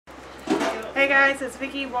Hey guys, it's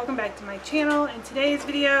Vicky. Welcome back to my channel. In today's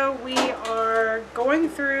video, we are going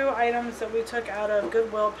through items that we took out of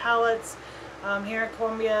Goodwill Pallets. Here in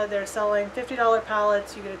Columbia, they're selling $50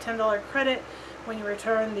 pallets. You get a $10 credit when you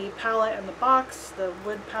return the pallet and the box, the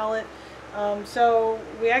wood pallet. So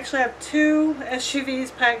we actually have two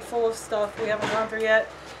SUVs packed full of stuff we haven't gone through yet.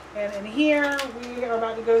 And in here, we are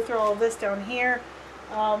about to go through all of this down here.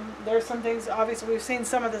 There's some things, obviously we've seen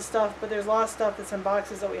some of this stuff, but there's a lot of stuff that's in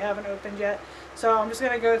boxes that we haven't opened yet. So I'm just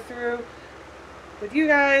going to go through with you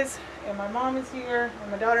guys, and my mom is here,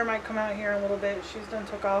 and my daughter might come out here in a little bit. She's done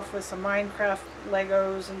took off with some Minecraft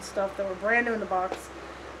Legos and stuff that were brand new in the box.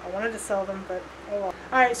 I wanted to sell them, but oh well.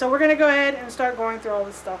 Alright, so we're going to go ahead and start going through all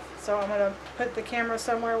this stuff. So I'm going to put the camera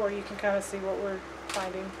somewhere where you can kind of see what we're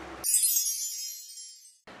finding.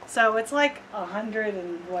 So it's like 100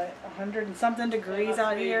 and something degrees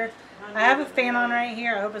out here. I have a fan on right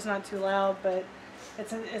here. I hope it's not too loud, but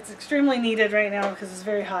it's extremely needed right now because it's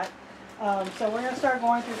very hot. So we're going to start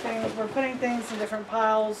going through things. We're putting things in different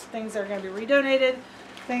piles, things that are going to be redonated,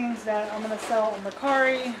 things that I'm going to sell on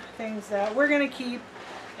Mercari, things that we're going to keep,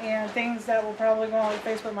 and things that will probably go on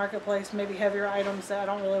Facebook Marketplace, maybe heavier items that I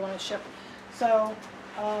don't really want to ship. So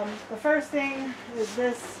the first thing is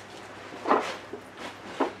this.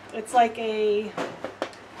 It's like I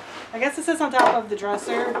guess it sits on top of the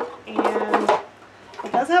dresser, and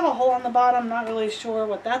it does have a hole on the bottom. I'm not really sure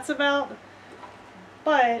what that's about,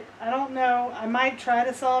 but I don't know. I might try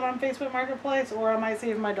to sell it on Facebook Marketplace, or I might see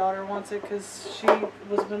if my daughter wants it because she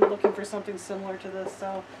was been looking for something similar to this.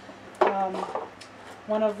 So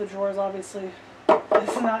one of the drawers obviously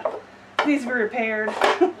needs to be repaired.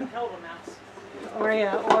 One hell of a mouse.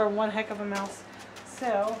 or one heck of a mouse.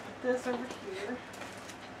 So this over here.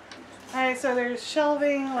 Alright, so there's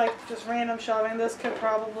shelving, like just random shelving. This could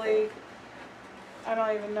probably, I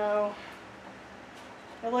don't even know.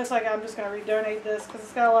 It looks like I'm just going to redonate this because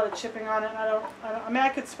it's got a lot of chipping on it. I mean, I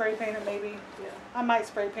could spray paint it maybe. Yeah. I might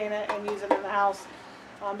spray paint it and use it in the house.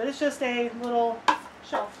 But it's just a little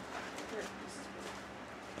shelf.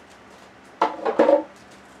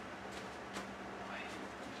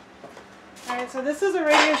 Alright, so this is a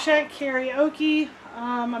Radio Shack karaoke.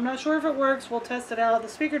 I'm not sure if it works. We'll test it out. The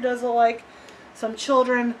speaker does look like some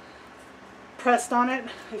children pressed on it.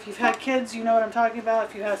 If you've had kids, you know what I'm talking about.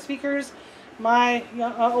 If you have speakers. My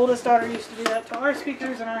oldest daughter used to do that to our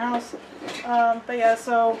speakers in our house. But yeah,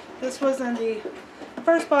 so this was in the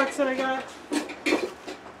first box that I got.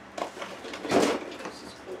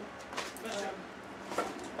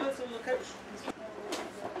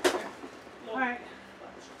 Alright.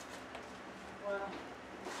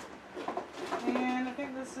 And I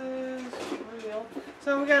think this is real.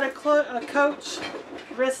 So we got a Coach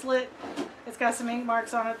wristlet. It's got some ink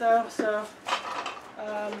marks on it though, so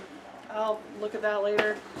I'll look at that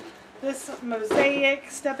later. This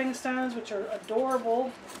mosaic stepping stones, which are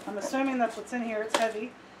adorable. I'm assuming that's what's in here. It's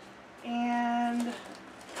heavy. And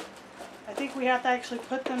I think we have to actually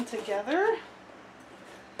put them together.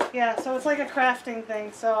 Yeah, so it's like a crafting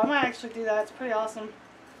thing. So I might actually do that. It's pretty awesome.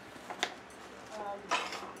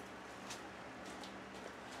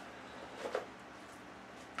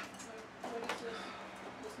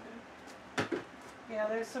 Yeah,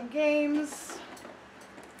 there's some games,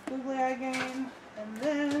 googly eye game, and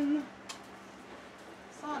then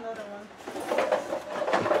I saw another one.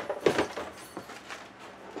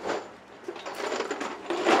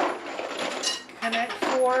 Connect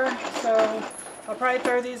 4, so I'll probably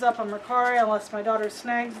throw these up on Mercari unless my daughter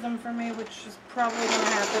snags them for me, which is probably going to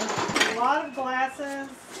happen. A lot of glasses.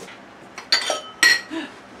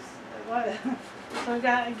 What? So we've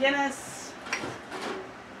got a Guinness,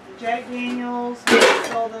 Jack Daniels,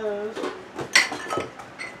 all those.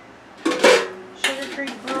 Sugar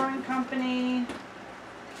Creek Brewing Company,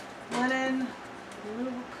 Lennon,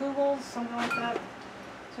 Kugels, something like that.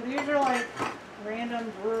 So these are like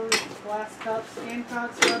random brew glass cups,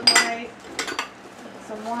 Gamecocks, Bud Light,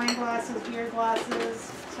 some wine glasses, beer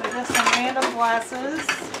glasses. So just some random glasses.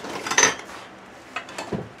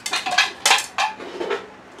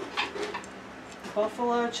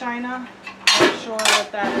 Buffalo China. Not sure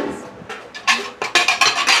what that is.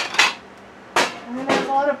 And then there's a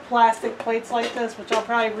lot of plastic plates like this, which I'll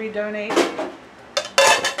probably redonate.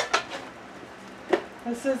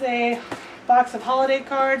 This is a box of holiday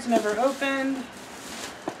cards, never opened.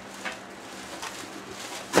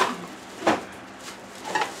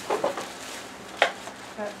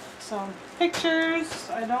 Got some pictures.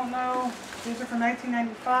 I don't know. These are from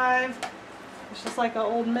 1995. It's just like an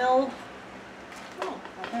old mill.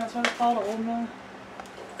 I think that's what it's called, an old mill.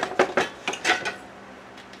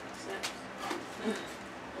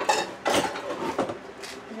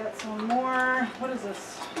 We got Some more. What is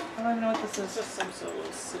this? I don't even know what this is. Just some sort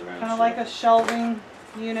of sit around. Kind of like a shelving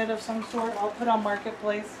unit of some sort. I'll put on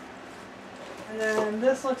Marketplace. And then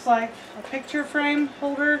this looks like a picture frame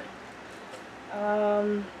holder.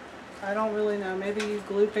 I don't really know. Maybe you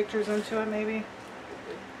glue pictures into it, maybe.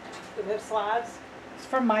 The hip slides. It's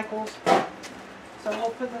from Michael's. So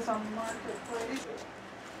we'll put this on Marketplace.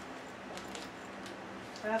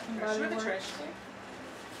 Bath and Body Works. Trash bag?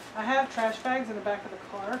 I have trash bags in the back of the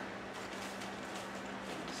car.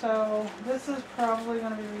 So this is probably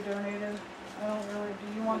going to be redonated. I don't really.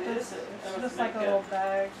 Do you want this? It's just like a little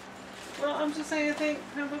bag. Well, I'm just saying, I think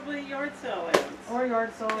probably yard sale items. Or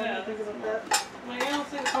yard sale. Yeah, I think about that. I mean, I don't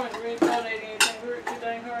see the point in redonating anything. We work too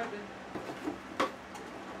dang hard to.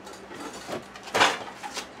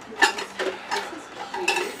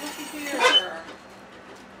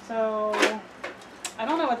 So, I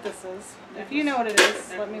don't know what this is. If you know what it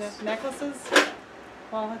is, let me know. Necklaces?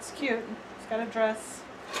 Well, it's cute. It's got a dress.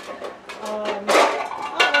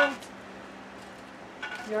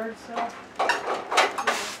 Yard sale.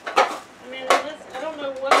 I mean, I don't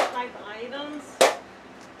know what type of items.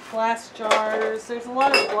 Glass jars. There's a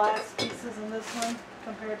lot of glass pieces in this one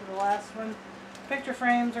compared to the last one. Picture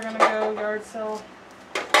frames are going to go yard sale.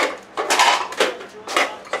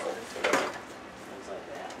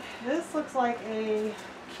 This looks like a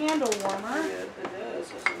candle warmer. Yeah, it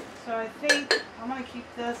does. So I think I'm going to keep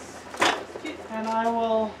this and I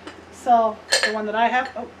will sell the one that I have.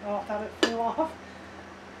 Oh, I thought it flew off.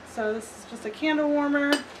 So this is just a candle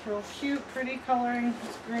warmer. Real cute, pretty coloring.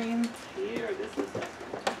 It's green. Here, this is like,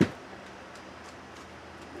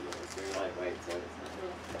 it's very lightweight, so it's not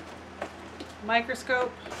real.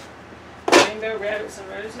 Microscope. Rainbow rabbits and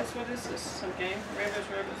roses. What is this? Some game? Rainbows,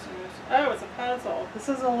 rabbits, and roses. Oh, it's a puzzle. This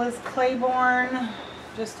is a Liz Claiborne.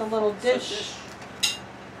 Just a little dish.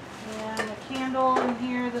 And a candle in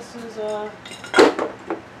here. This is a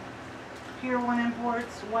Pier 1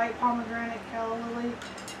 Imports white pomegranate calla lily.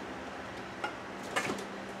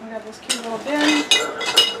 We got this cute little bin.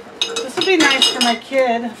 This would be nice for my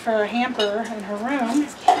kid for a hamper in her room.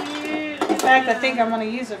 In fact, I think I'm going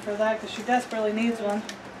to use it for that because she desperately needs one.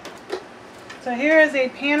 So here is a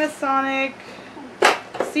Panasonic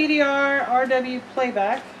CDR RW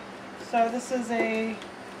playback. So this is a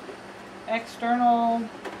external,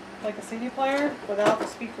 like a CD player without the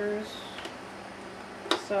speakers.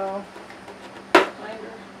 So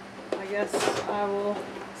I guess I will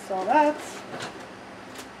sell that.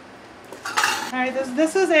 Alright,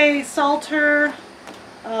 this is a Salter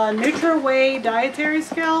Nutri-Way dietary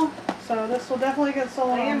scale. So this will definitely get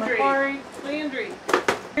sold on Macquarie. Landry.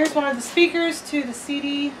 Here's one of the speakers to the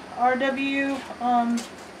CD RW.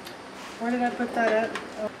 Where did I put that at?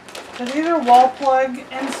 So these are wall plug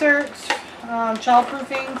inserts,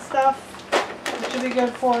 childproofing stuff. It should be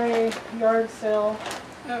good for a yard sale.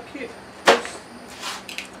 Oh, cute. This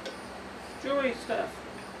jewelry stuff.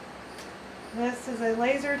 This is a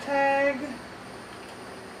laser tag.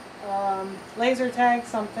 Laser tag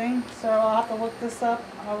something. So I'll have to look this up.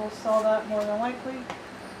 I will sell that more than likely.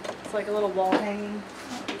 It's like a little wall hanging.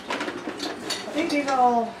 I think these are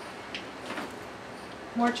all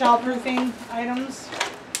more childproofing items.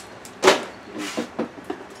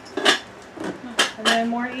 And then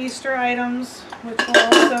more Easter items, which will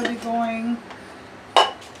also be going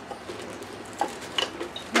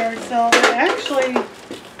yard sale. Actually,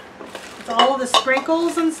 it's all of the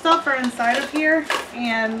sprinkles and stuff are inside of here,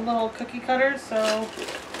 and little cookie cutters. So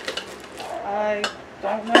I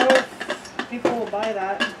don't know if people will buy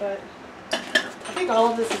that, but I think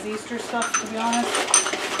all of this is Easter stuff, to be honest.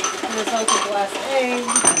 There's like a glass egg.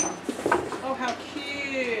 Oh, how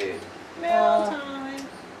cute. Mail time.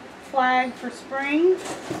 Flag for spring.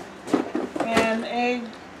 And egg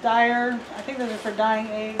dyer. I think those are for dyeing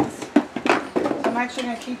eggs. So I'm actually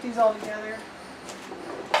going to keep these all together.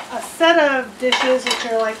 A set of dishes which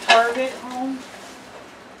are like Target home.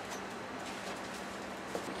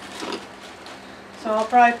 So I'll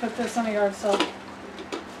probably put this on a yard sale.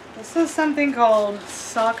 This is something called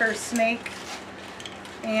Soccer Snake,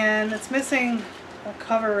 and it's missing a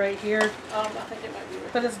cover right here. I think it might be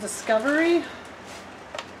right. But it's Discovery,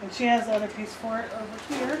 and she has the other piece for it over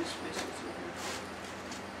here.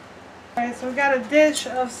 Alright, so we got a dish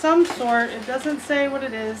of some sort. It doesn't say what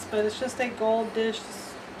it is, but it's just a gold dish,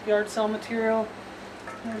 yard sale material.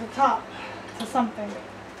 There's a top to something.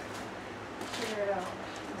 Figure it out.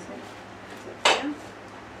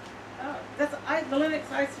 Oh, that's the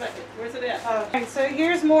Linux ice bucket. Where's it at? Okay, so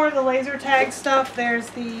here's more of the laser tag stuff. There's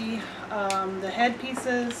the head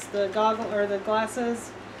pieces, the goggle or the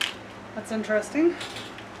glasses. That's interesting.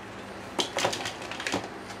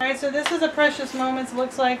 Alright, so this is a Precious Moments. It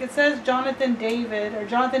looks like it says Jonathan David, or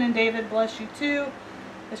Jonathan and David bless you too.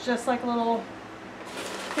 It's just like a little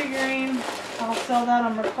figurine. I'll sell that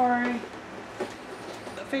on Mercari.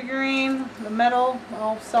 The figurine, the metal,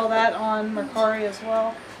 I'll sell that on Mercari as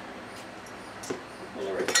well.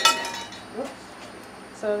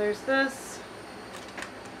 So there's this.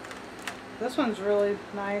 This one's really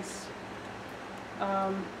nice.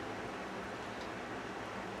 Oh,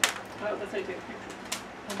 that's how you take a picture.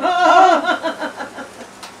 That's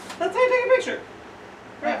how you take a picture.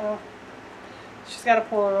 Right. Uh-oh. She's got a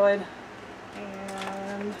Polaroid.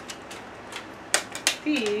 And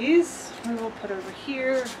these we will put over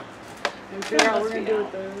here and figure out what we're going to do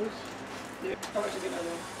with those. Yeah. How much is another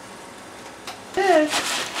one? This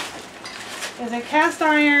is a cast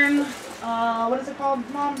iron, what is it called,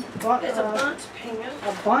 Mom? It's a bundt pan.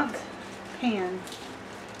 A bundt pan.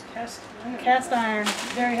 Cast iron,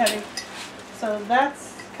 very heavy. So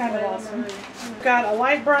that's kind of awesome. Got a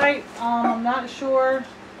light bright. I'm not sure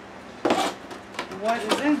what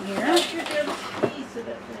is in here. That's your piece of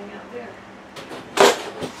that thing out there.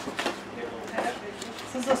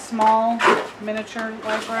 This is a small miniature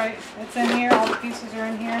light bright. It's in here. All the pieces are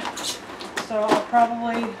in here. So I'll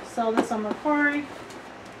probably sell this on Mercari.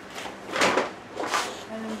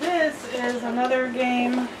 And this is another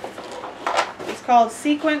game. It's called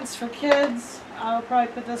Sequence for Kids. I'll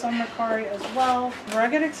probably put this on Mercari as well.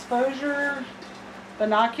 Rugged exposure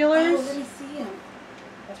binoculars. Oh, let me see them.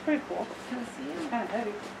 That's pretty cool. Can I see them? Kind of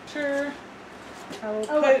heavy. Sure. I will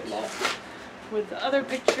put with the other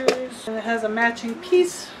pictures. And it has a matching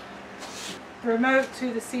piece. Remote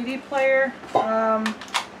to the CD player.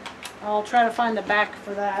 I'll try to find the back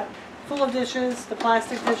for that. Full of dishes, the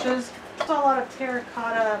plastic dishes. There's a lot of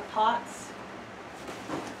terracotta pots.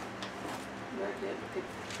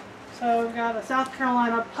 So we've got a South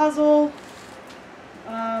Carolina puzzle.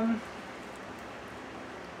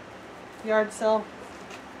 Yard sale.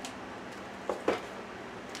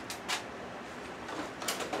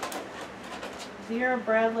 Vera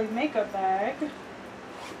Bradley makeup bag.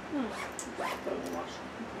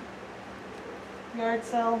 Yard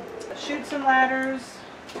sale. Chutes and ladders.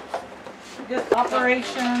 Good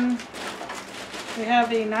operation. We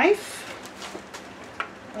have a knife.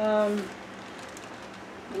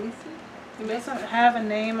 It doesn't have a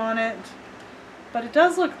name on it, but it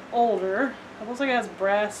does look older. It looks like it has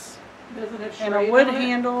brass Does it have and charade a wood on it?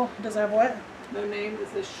 handle. Does it have what? No name. Does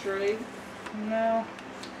this charade? No.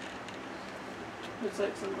 Looks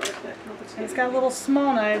like some like that complicated. It's got little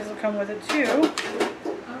small knives that come with it too.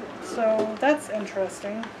 Oh, So that's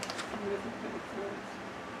interesting.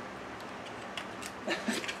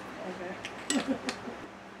 Okay.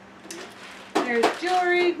 There's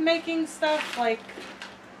jewelry making stuff like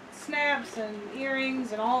snaps and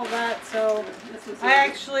earrings and all of that. So I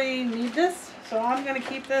actually need this. So I'm going to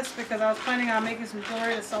keep this because I was planning on making some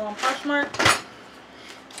jewelry to sell on Poshmark.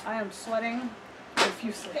 I am sweating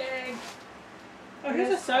profusely. Oh,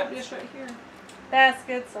 here's a soap dish right here.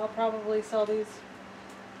 Baskets. I'll probably sell these.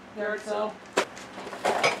 Yard sale.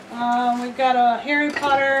 We've got a Harry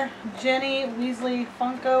Potter Jenny Weasley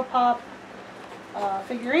Funko Pop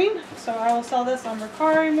figurine. So I will sell this on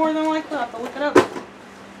Mercari more than likely. I'll have to look it up.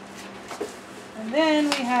 And then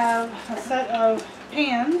we have a set of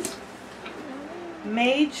pans.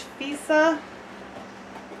 Mage Fisa.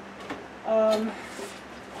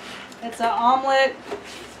 It's an omelet,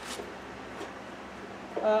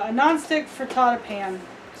 a non-stick frittata pan.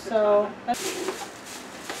 So that's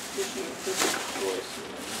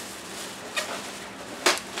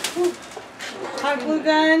hot glue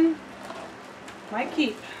gun. Might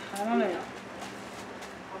keep. I don't know.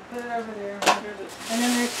 I'll put it over there. And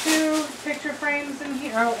then there's two picture frames in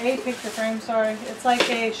here. Oh, a picture frame, sorry. It's like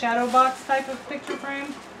a shadow box type of picture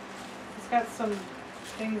frame. It's got some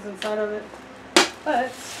things inside of it.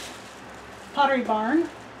 But, Pottery Barn.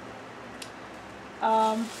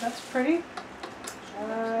 That's pretty.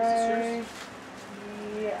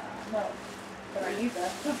 Yeah, no. But I need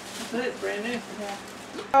that. That's it, brand new. Yeah.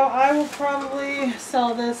 So I will probably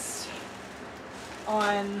sell this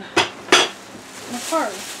on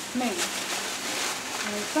Mercari, maybe.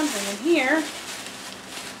 And there's something in here.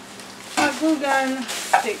 Hot glue gun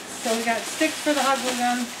sticks. So we got sticks for the hot glue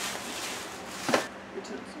gun.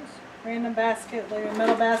 Random basket, like a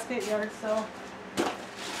metal basket, yard sale.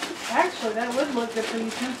 Actually, that would look good for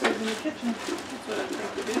utensils in the kitchen. That's what I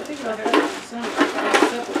think we do. Think about that.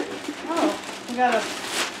 Oh, we got a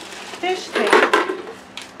fish tank.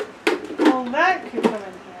 Well, that could come in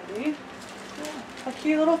handy. Yeah. A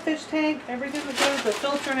cute little fish tank. Everything that goes, the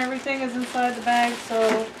filter and everything is inside the bag.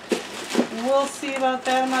 So We'll see about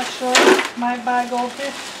that. I'm not sure. Might buy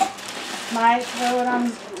goldfish. Might throw it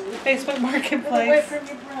on Facebook Marketplace. Away from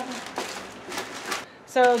your brother.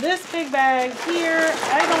 So this big bag here,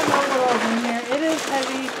 I don't know what all's in here. It is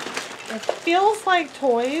heavy. It feels like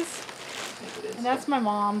toys. And that's my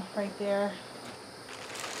mom right there.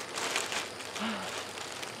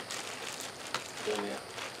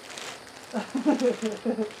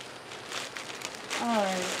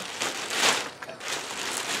 Alright.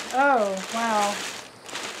 Oh, wow.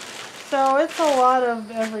 So it's a lot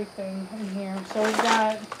of everything in here. So we've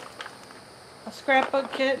got a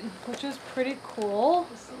scrapbook kit, which is pretty cool.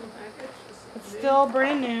 It's still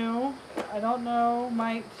brand new. I don't know,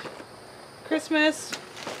 might Christmas.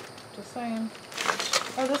 Just saying.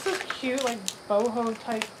 Oh, this is cute, like boho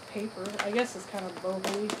type paper. I guess it's kind of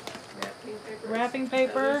boho-y. Wrapping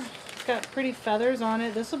paper. It's got pretty feathers on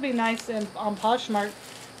it. This will be nice and on Poshmark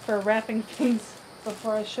for wrapping things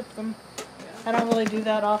before I ship them. I don't really do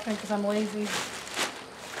that often because I'm lazy.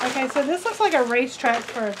 Okay, so this looks like a racetrack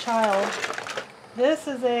for a child. This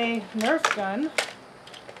is a Nerf gun.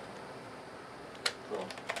 Cool.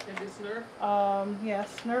 Maybe it's Nerf?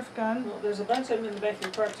 Yes, Nerf gun. Well, there's a bunch of them in the back of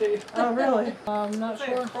your car too. Oh, really? Not It's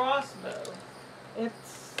sure. like a crossbow.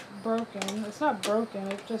 It's broken. It's not broken.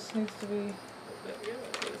 It just needs to be It's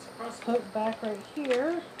a crossbow. put back right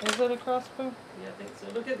here. Is it a crossbow? Yeah, I think so.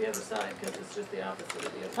 Look at the other side because it's just the opposite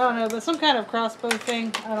of the other I side. don't know, but some kind of crossbow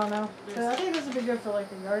thing. I don't know. So I think this would be good for like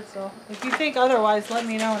a yard sale. If you think otherwise, let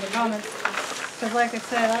me know in the comments. Because like I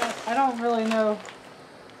said, I don't really know.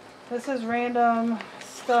 This is random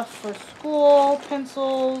stuff for school,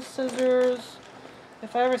 pencils, scissors.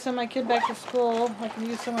 If I ever send my kid back to school, I can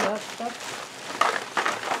use some of that stuff.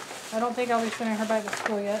 I don't think I'll be sending her back to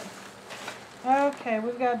school yet. Okay,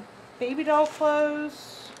 we've got baby doll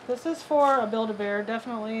clothes. This is for a Build-A-Bear,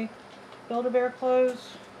 definitely Build-A-Bear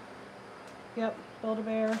clothes. Yep,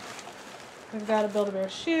 Build-A-Bear. We've got a Build-A-Bear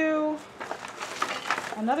shoe.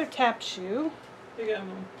 Another tap shoe. You got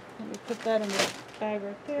one. Let me put that in the bag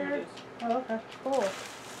right Here there. it is. Oh, okay, cool.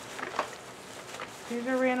 These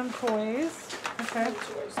are random toys. Okay.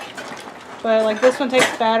 But like this one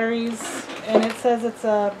takes batteries, and it says it's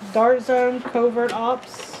a Dart Zone Covert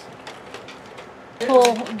Ops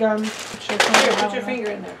pull gun. Here, put your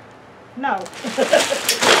finger in there. No.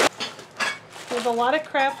 There's a lot of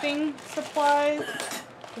crafting supplies.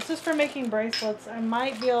 This is for making bracelets. I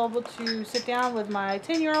might be able to sit down with my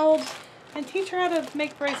 10-year-old and teach her how to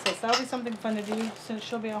make bracelets. That'll be something fun to do since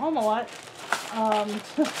she'll be at home a lot.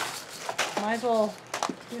 Might as well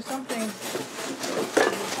do something.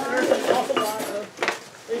 There's an awful lot of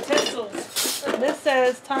utensils. This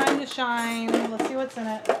says time to shine. Let's see what's in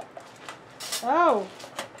it. Oh,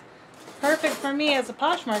 perfect for me as a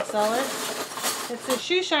Poshmark seller. It's a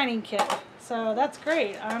shoe shining kit. So that's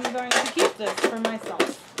great. I'm going to keep this for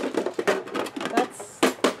myself. That's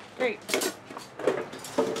great.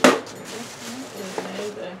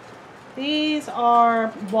 These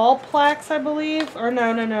are wall plaques, I believe. Or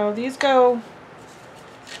no. These go...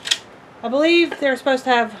 I believe they're supposed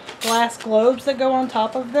to have glass globes that go on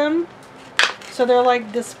top of them. So they're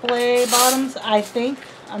like display bottoms, I think.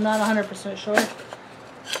 I'm not 100% sure.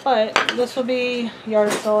 But this will be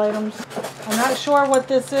yard sale items. I'm not sure what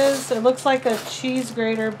this is. It looks like a cheese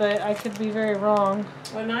grater, but I could be very wrong.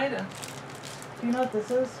 Oneida. Do you know what this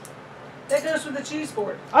is? That goes with the cheese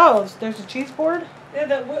board. Oh, there's a cheese board? Yeah,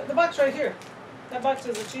 the box right here. That box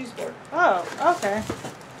is a cheese board. Oh, okay.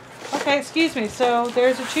 Okay, excuse me. So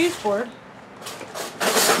there's a cheese board,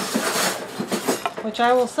 which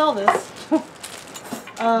I will sell this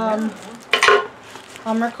on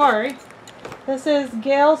Mercari. This is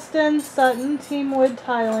Galston Sutton, Teamwood,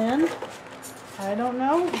 Thailand. I don't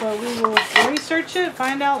know, but we will research it,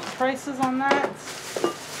 find out prices on that.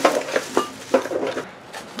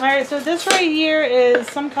 Alright, so this right here is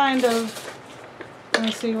some kind of, let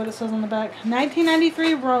me see what it says on the back.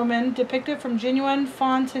 1993 Roman, depicted from genuine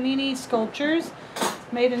Fontanini sculptures,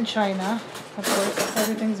 made in China. Of course,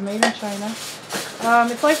 everything's made in China.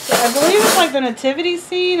 It's like, I believe it's like the nativity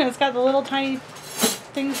scene, and it's got the little tiny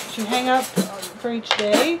things that you hang up for each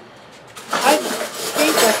day. I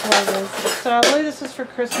think that's what it is. So I believe this is for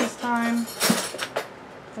Christmas time.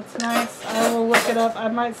 That's nice. I will look it up. I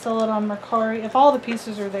might sell it on Mercari if all the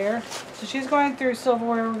pieces are there. So she's going through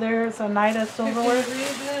silverware over there. It's Oneida silverware.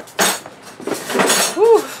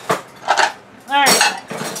 Whew. Alright.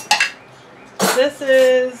 This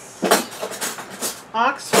is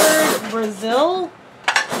Oxford Brazil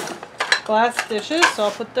glass dishes. So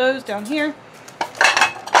I'll put those down here.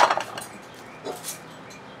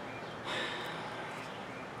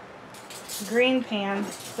 Green pan.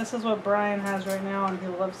 This is what Brian has right now, and he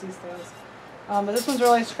loves these things. But this one's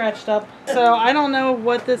really scratched up. So I don't know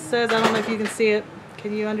what this says. I don't know if you can see it.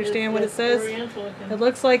 Can you understand what it says? It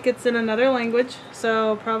looks like it's in another language.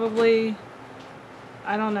 So probably,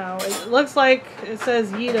 I don't know. It looks like it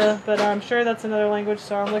says Yida, but I'm sure that's another language,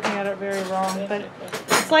 so I'm looking at it very wrong. But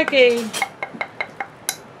it's like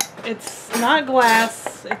it's not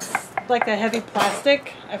glass. It's like a heavy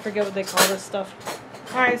plastic. I forget what they call this stuff.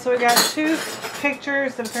 Alright, so we got 2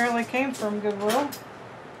 pictures that apparently came from Goodwill.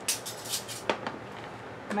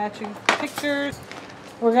 Matching pictures.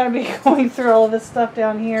 We're going to be going through all of this stuff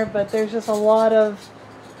down here, but there's just a lot of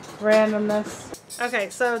randomness. Okay,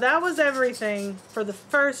 so that was everything for the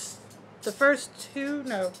first 2,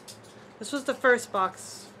 no, this was the first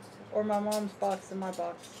box, or my mom's box and my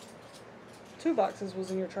box. 2 boxes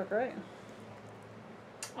was in your truck, right?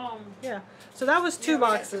 Yeah, so that was 2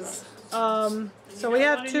 boxes. So we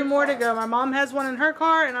have 2 more to go. My mom has one in her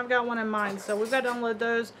car and I've got one in mine, so we've got to unload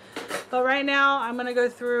those. But right now I'm going to go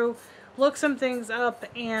through, look some things up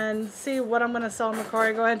and see what I'm going to sell in the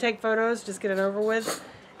car. Go ahead and take photos, just get it over with.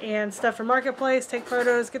 And stuff from Marketplace, take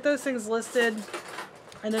photos, get those things listed,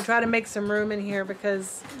 and then try to make some room in here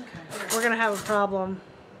because we're going to have a problem.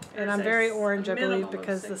 And I'm very orange, I believe,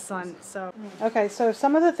 because of the sun. So okay, so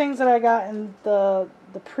some of the things that I got in the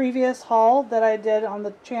previous haul that I did on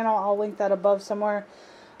the channel, I'll link that above somewhere.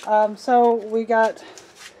 So we got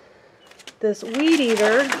this weed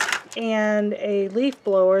eater and a leaf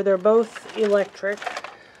blower. They're both electric.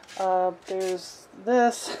 There's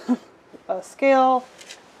this, a scale,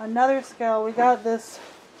 another scale. We got this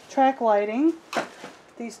track lighting,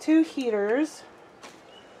 these 2 heaters.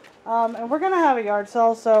 And we're going to have a yard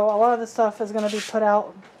sale, so a lot of this stuff is going to be put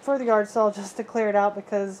out for the yard sale just to clear it out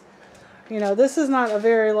because, you know, this is not a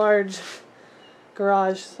very large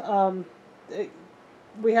garage.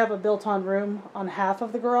 We have a built-on room on half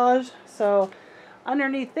of the garage, so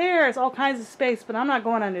underneath there is all kinds of space, but I'm not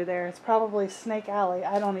going under there. It's probably Snake Alley.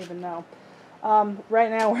 I don't even know.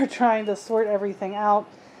 Right now we're trying to sort everything out.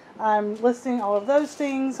 I'm listing all of those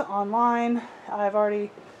things online. I've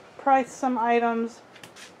already priced some items.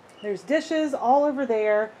 There's dishes all over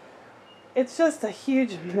there. It's just a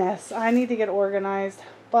huge mess. I need to get organized,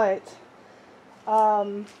 but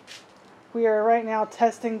we are right now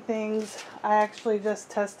testing things. I actually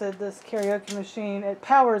just tested this karaoke machine. It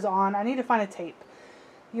powers on. I need to find a tape.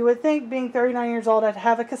 You would think, being 39 years old, I'd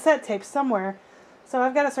have a cassette tape somewhere. So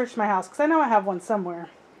I've got to search my house because I know I have one somewhere.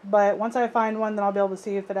 But once I find one, then I'll be able to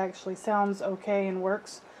see if it actually sounds okay and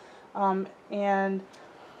works. And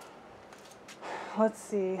let's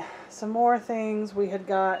see, some more things. We had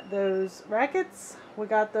got those rackets. We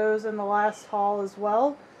got those in the last haul as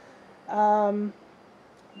well. A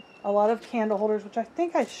lot of candle holders, which I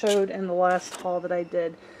think I showed in the last haul that I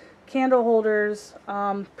did. Candle holders,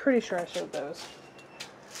 pretty sure I showed those.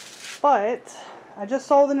 But I just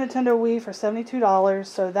sold the Nintendo Wii for $72,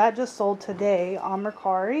 so that just sold today on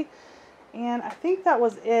Mercari. And I think that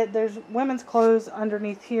was it. There's women's clothes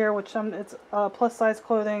underneath here, which it's plus size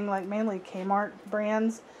clothing, like mainly Kmart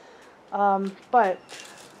brands. But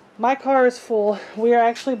my car is full. We are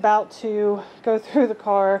actually about to go through the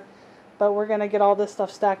car, but we're going to get all this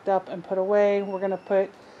stuff stacked up and put away. We're going to put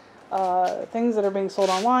things that are being sold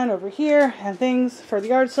online over here, and things for the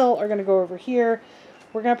yard sale are going to go over here.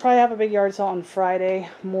 We're going to probably have a big yard sale on Friday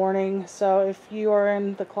morning, so if you are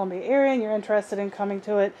in the Columbia area and you're interested in coming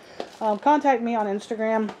to it, contact me on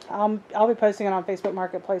Instagram. I'll be posting it on Facebook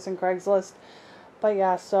Marketplace and Craigslist. But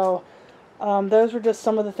yeah, so those were just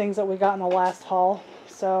some of the things that we got in the last haul.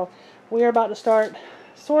 So we are about to start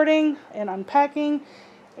sorting and unpacking,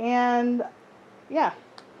 and yeah,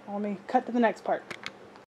 let me cut to the next part.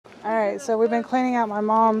 Alright, so we've been cleaning out my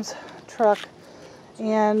mom's truck,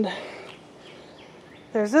 and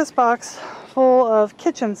there's this box full of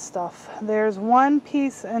kitchen stuff. There's one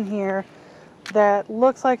piece in here that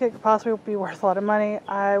looks like it could possibly be worth a lot of money.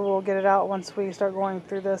 I will get it out once we start going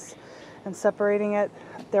through this and separating it.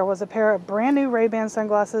 There was a pair of brand new Ray-Ban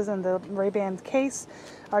sunglasses in the Ray-Ban case.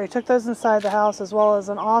 I already took those inside the house, as well as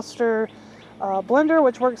an Oster blender,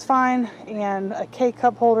 which works fine, and a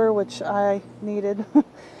K-cup holder, which I needed,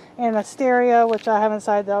 and a stereo, which I have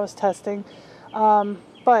inside that I was testing.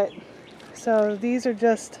 So these are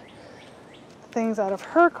just things out of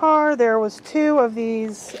her car. There was 2 of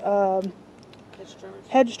these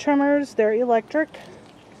hedge trimmers. They're electric.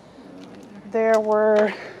 There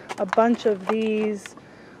were a bunch of these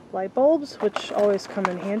light bulbs, which always come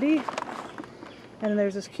in handy. And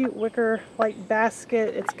there's this cute wicker light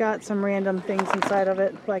basket. It's got some random things inside of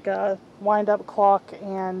it, like a wind-up clock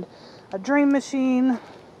and a dream machine.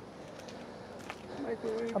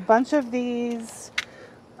 A bunch of these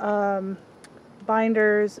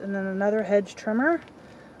binders, and then another hedge trimmer,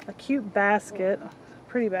 a cute basket,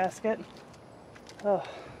 pretty basket, oh,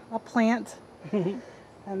 a plant, and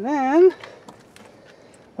then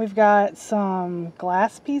we've got some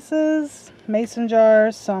glass pieces, mason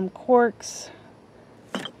jars, some corks.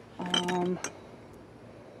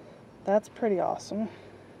 That's pretty awesome.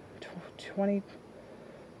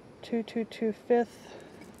 2225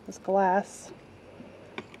 is glass.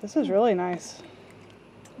 This is really nice.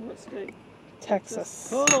 What state? Texas.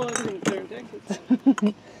 Oh, everything's there in Texas.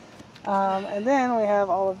 And then we have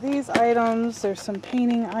all of these items. There's some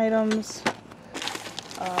painting items.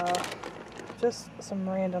 Just some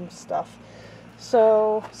random stuff.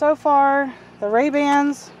 So far, the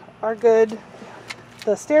Ray-Bans are good.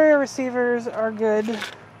 The stereo receivers are good.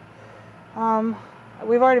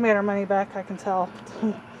 We've already made our money back, I can tell,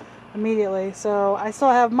 immediately. So I still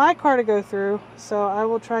have my car to go through, so I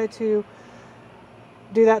will try to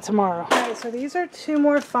do that tomorrow. Alright, so these are 2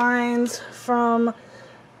 more finds from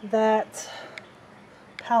that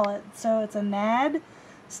pallet. So it's a NAD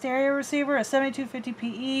stereo receiver, a 7250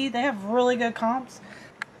 PE. They have really good comps.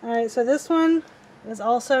 Alright, so this one is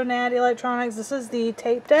also NAD Electronics. This is the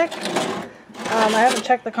tape deck. I haven't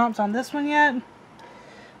checked the comps on this one yet,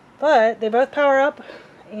 but they both power up,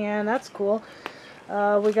 and that's cool.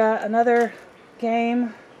 We got another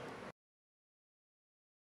game.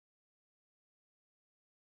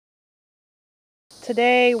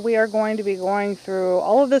 Today we are going to be going through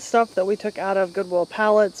all of this stuff that we took out of Goodwill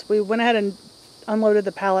pallets. We went ahead and unloaded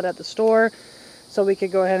the pallet at the store so we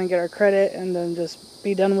could go ahead and get our credit and then just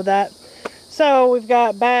be done with that. So we've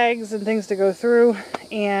got bags and things to go through,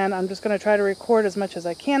 and I'm just going to try to record as much as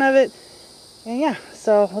I can of it. And yeah,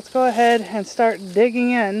 so let's go ahead and start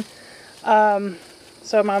digging in.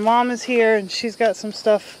 So my mom is here, and she's got some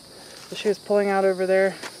stuff that she was pulling out over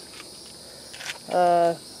there.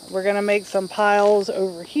 We're going to make some piles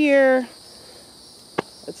over here.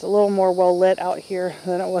 It's a little more well lit out here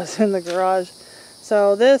than it was in the garage.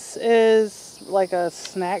 So this is like a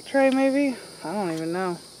snack tray maybe? I don't even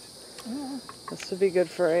know. This would be good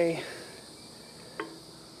for a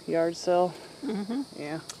yard sale.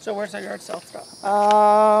 Yeah. So where's our yard sale stuff?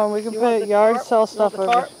 We can put yard sale stuff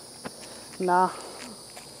over. Nah.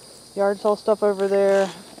 Yard sale stuff over there,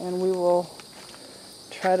 and we will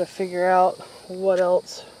try to figure out what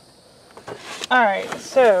else. Alright,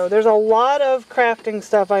 so there's a lot of crafting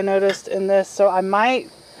stuff I noticed in this, so I might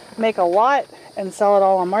make a lot and sell it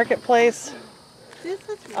all on Marketplace. This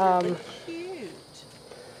is really cute.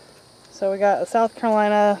 So we got a South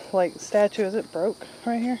Carolina like statue. Is it broke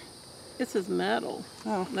right here? This is metal.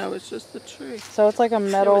 Oh. No, it's just the tree. So it's like a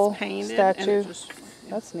metal statue. And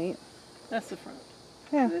that's neat. That's the front.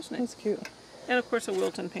 Yeah, that's nice. That's cute. And of course a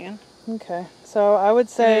Wilton pan. Okay, so I would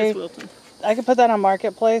say it is Wilton. I could put that on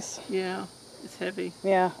Marketplace. Yeah, it's heavy.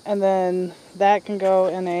 Yeah, and then that can go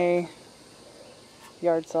in a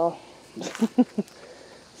yard sale.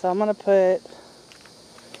 So I'm going to put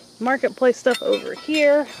Marketplace stuff over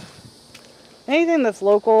here. Anything that's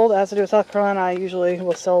local that has to do with South Carolina, I usually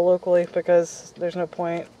will sell locally because there's no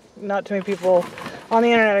point. Not too many people on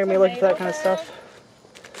the internet are going to be looking for that kind of stuff.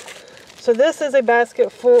 So this is a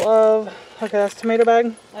basket full of, okay, that's tomato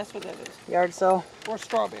bag. That's what that is. Yard sale. Or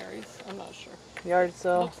strawberries, I'm not sure. Yard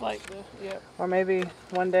sale. Looks like the, yeah. Or maybe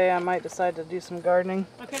one day I might decide to do some gardening.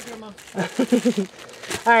 Okay, Grandma.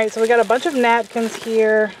 Alright, so we got a bunch of napkins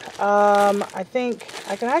here. I think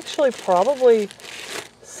I can actually probably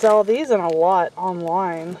sell these in a lot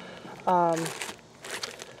online. We'll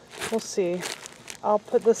see. I'll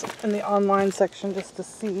put this in the online section just to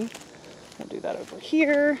see. We'll do that over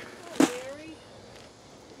here.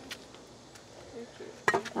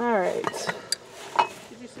 Alright. Did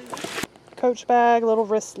you see that? Coach bag, little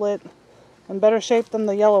wristlet. In better shape than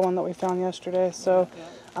the yellow one that we found yesterday. So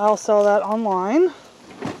I'll sell that online.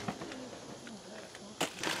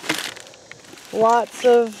 Lots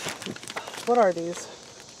of, what are these?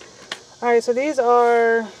 Alright, so these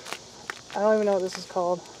are, I don't even know what this is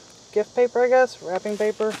called. Gift paper, I guess? Wrapping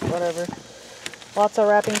paper? Whatever. Lots of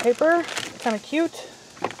wrapping paper. Kind of cute.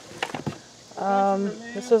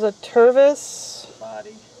 This is a Tervis.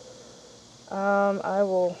 I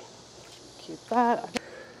will keep that.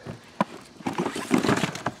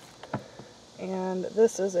 And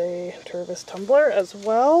this is a Tervis tumbler as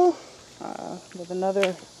well. With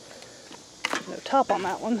another, no top on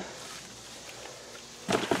that one.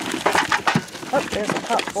 Oh, there's a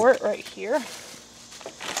top for it right here.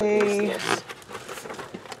 A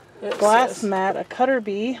glass mat, a cutter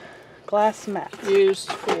bee glass mat.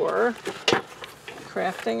 Used for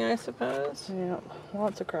crafting, I suppose. Yeah,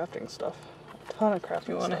 lots of crafting stuff. ton of crafting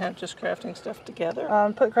You want to stuff. have just crafting stuff together?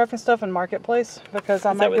 Put crafting stuff in Marketplace because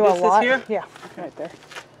I Is might that do what a this is lot. here? Yeah, right there.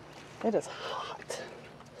 It is hot.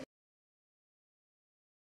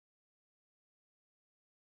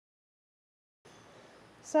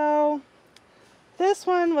 So this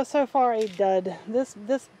one was so far a dud. This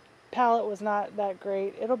pallet was not that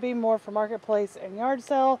great. It'll be more for Marketplace and yard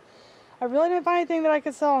sale. I really didn't find anything that I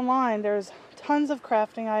could sell online. There's tons of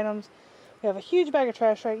crafting items. We have a huge bag of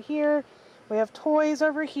trash right here. We have toys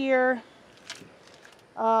over here.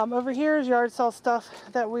 Over here is yard sale stuff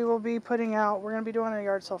that we will be putting out. We're going to be doing a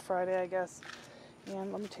yard sale Friday, I guess.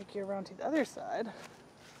 And let me take you around to the other side.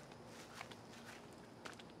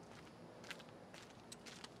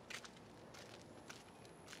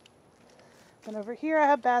 And over here I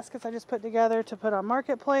have baskets I just put together to put on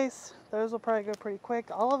Marketplace. Those will probably go pretty quick.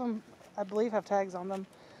 All of them, I believe, have tags on them.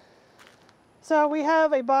 So we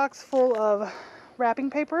have a box full of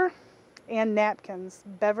wrapping paper and napkins,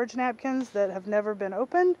 beverage napkins that have never been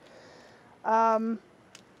opened.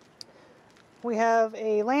 We have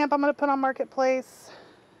a lamp I'm going to put on Marketplace.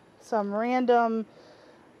 Some random,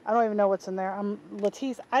 I don't even know what's in there.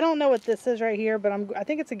 Latisse, I don't know what this is right here, but I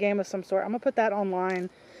think it's a game of some sort. I'm going to put that online.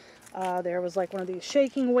 There was like one of these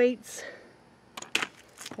shaking weights.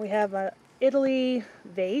 We have a Italy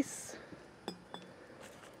vase.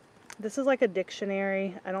 This is like a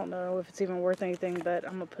dictionary. I don't know if it's even worth anything, but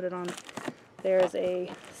I'm going to put it on. There's a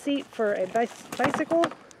seat for a bicycle.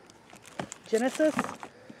 Genesis.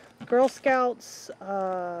 Girl Scouts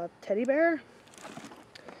teddy bear.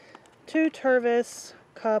 2 Tervis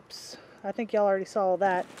cups. I think y'all already saw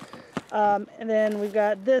that. And then we've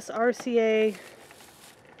got this RCA.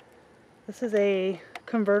 This is a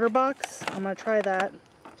converter box. I'm going to try that.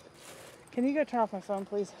 Can you go turn off my phone,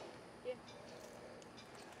 please? Yeah.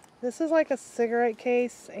 This is like a cigarette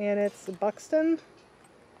case, and it's Buxton.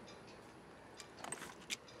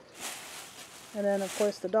 And then, of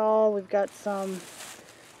course, the doll. We've got some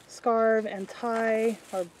scarf and tie,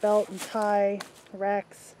 or belt and tie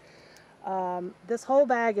racks. This whole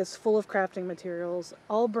bag is full of crafting materials,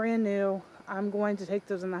 all brand new. I'm going to take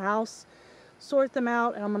those in the house, sort them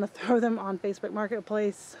out, and I'm going to throw them on Facebook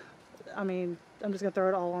Marketplace. I mean, I'm just going to throw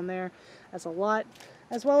it all on there. That's a lot.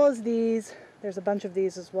 As well as these. There's a bunch of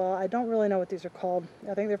these as well. I don't really know what these are called.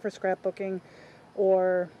 I think they're for scrapbooking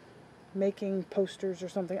or making posters or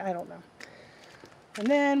something. I don't know. And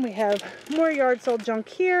then we have more yard sale junk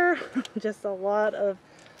here. Just a lot of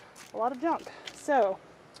junk. So,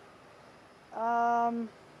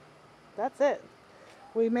 that's it.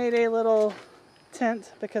 We made a little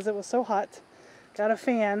tent because it was so hot. Got a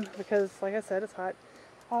fan because, like I said, it's hot.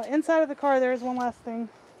 Inside of the car, there's one last thing.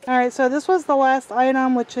 Alright, so this was the last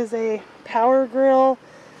item, which is a power grill.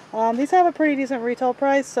 These have a pretty decent retail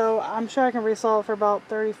price, so I'm sure I can resell it for about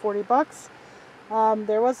 30-40 bucks.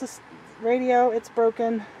 There was this radio, it's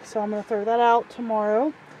broken, so I'm going to throw that out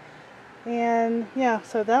tomorrow. And yeah,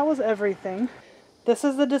 so that was everything. This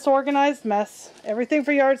is the disorganized mess. Everything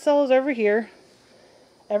for yard sale is over here.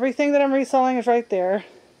 Everything that I'm reselling is right there.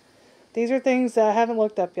 These are things that I haven't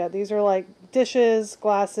looked up yet. These are like dishes,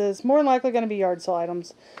 glasses, more than likely going to be yard sale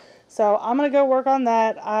items. So I'm going to go work on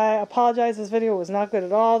that. I apologize, this video was not good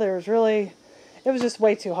at all. It was just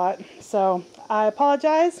way too hot. So I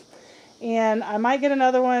apologize. And I might get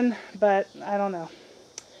another one, but I don't know.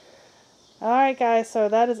 Alright guys, so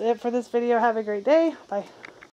that is it for this video. Have a great day. Bye.